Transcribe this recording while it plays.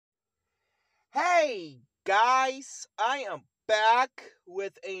Hey guys, I am back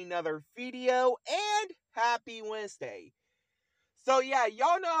with another video and happy Wednesday. So yeah,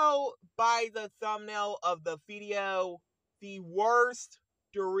 y'all know by the thumbnail of the video, the worst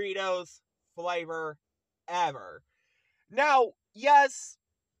Doritos flavor ever. Now, yes,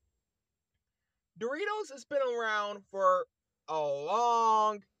 Doritos has been around for a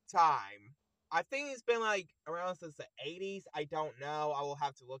long time. I think it's been like around since the 80s. I don't know. I will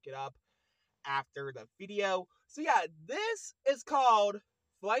have to look it up after the video. So yeah, this is called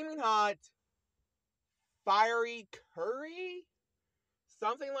Flaming Hot Fiery Curry,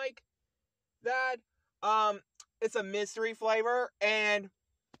 something like that. It's a mystery flavor, and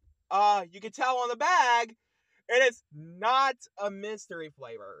you can tell on the bag, it is not a mystery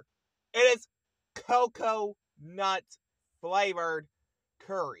flavor. It is cocoa nut flavored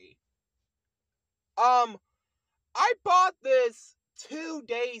curry. I bought this 2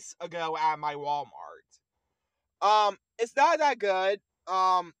 days ago at my Walmart. It's not that good.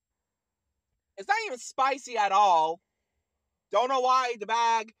 It's not even spicy at all. Don't know why the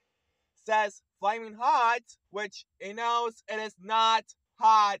bag says flaming hot, which it knows it is not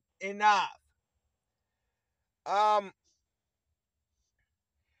hot enough. I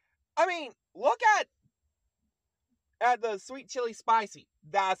mean, look at the sweet chili spicy.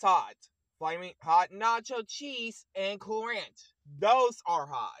 That's hot. Flaming hot nacho cheese and Cool Ranch. Those are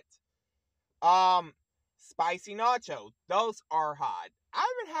hot. Spicy nacho. Those are hot. I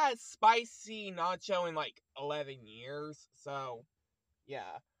haven't had spicy nacho in like 11 years, so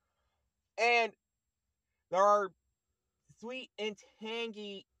yeah. And there are sweet and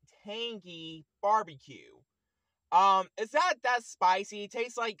tangy barbecue. It's not that spicy. It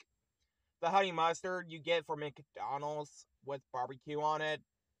tastes like the honey mustard you get from McDonald's with barbecue on it.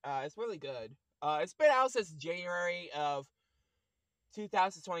 It's really good. It's been out since January of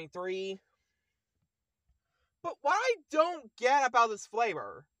 2023. But what I don't get about this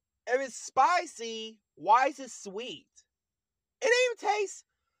flavor, if it's spicy, why is it sweet? It even tastes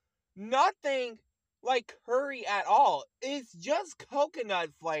nothing like curry at all. It's just coconut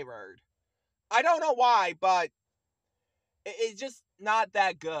flavored. I don't know why, but it's just not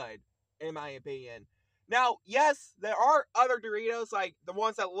that good, in my opinion. Now, yes, there are other Doritos, like the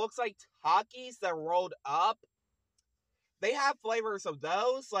ones that looks like Takis that rolled up. They have flavors of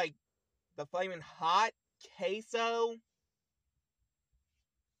those, like the Flaming Hot Queso.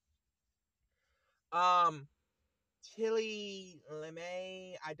 Chili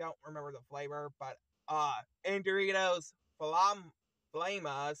lime. I don't remember the flavor, but and Doritos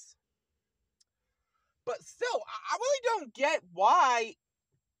Flamas. But still, I really don't get why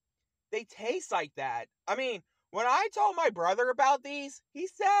they taste like that. I mean, when I told my brother about these, he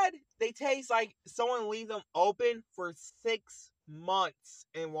said they taste like someone leave them open for 6 months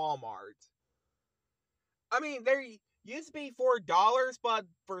in Walmart. I mean, they used to be $4, but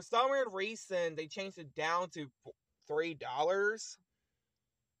for some weird reason, they changed it down to $3.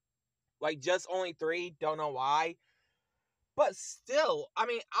 Like, just only 3, don't know why. But still, I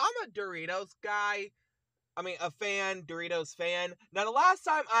mean, I'm a Doritos guy. I mean, a fan, Doritos fan. Now, the last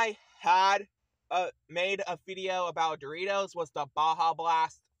time I had made a video about Doritos was the Baja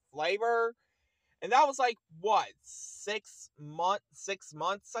Blast flavor. And that was like, what, 6 months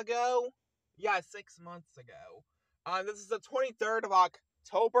ago? Yeah, 6 months ago. This is the 23rd of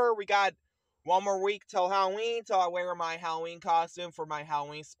October. We got one more week till Halloween, till I wear my Halloween costume for my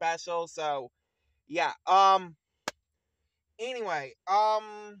Halloween special. So, yeah. Anyway,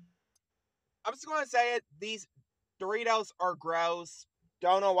 I'm just gonna say it. These Doritos are gross.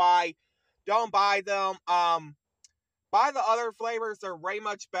 Don't know why. Don't buy them. Buy the other flavors. They're way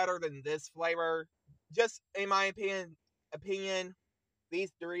much better than this flavor. Just in my opinion,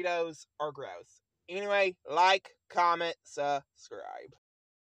 these Doritos are gross. Anyway, like, comment, subscribe.